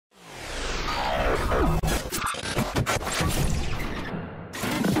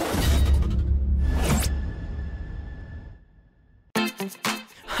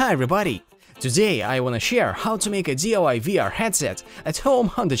Hi everybody! Today I wanna share how to make a DIY VR headset at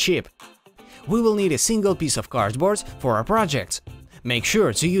home on the chip. We will need a single piece of cardboard for our project. Make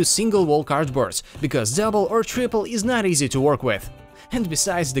sure to use single wall cardboard, because double or triple is not easy to work with. And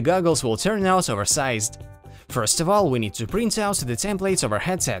besides, the goggles will turn out oversized. First of all, we need to print out the templates of our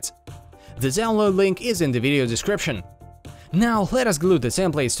headset. The download link is in the video description. Now let us glue the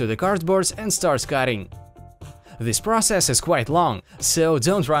templates to the cardboard and start cutting. This process is quite long, so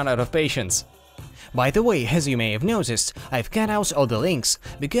don't run out of patience. By the way, as you may have noticed, I've cut out all the links,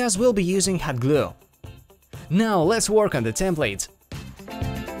 because we'll be using hot glue. Now let's work on the template.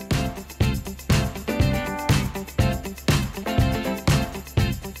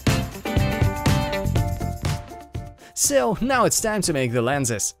 So now it's time to make the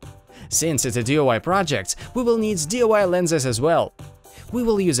lenses. Since it's a DIY project, we will need DIY lenses as well. We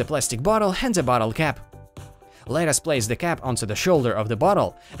will use a plastic bottle and a bottle cap. Let us place the cap onto the shoulder of the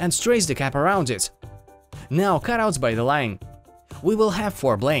bottle and trace the cap around it. Now cut out by the line. We will have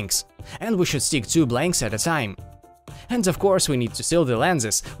 4 blanks, and we should stick 2 blanks at a time. And of course we need to seal the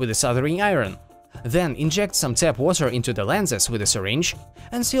lenses with a soldering iron. Then inject some tap water into the lenses with a syringe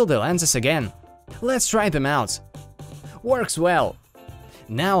and seal the lenses again. Let's try them out. Works well.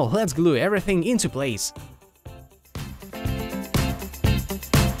 Now let's glue everything into place.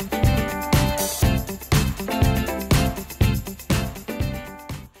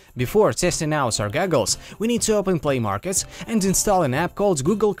 Before testing out our goggles, we need to open Play Market and install an app called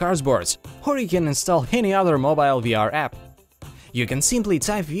Google Cardboard, or you can install any other mobile VR app. You can simply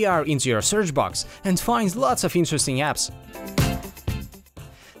type VR into your search box and find lots of interesting apps.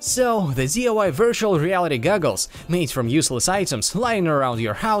 So, the DIY virtual reality goggles, made from useless items lying around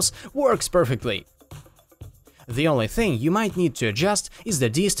your house, works perfectly. The only thing you might need to adjust is the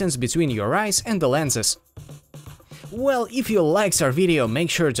distance between your eyes and the lenses. Well, if you liked our video, make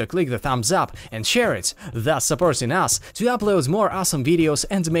sure to click the thumbs up and share it, thus supporting us to upload more awesome videos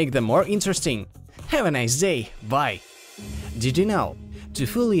and make them more interesting. Have a nice day, bye! Did you know? To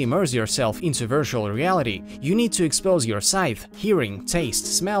fully immerse yourself into virtual reality, you need to expose your sight, hearing, taste,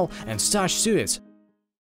 smell and touch to it.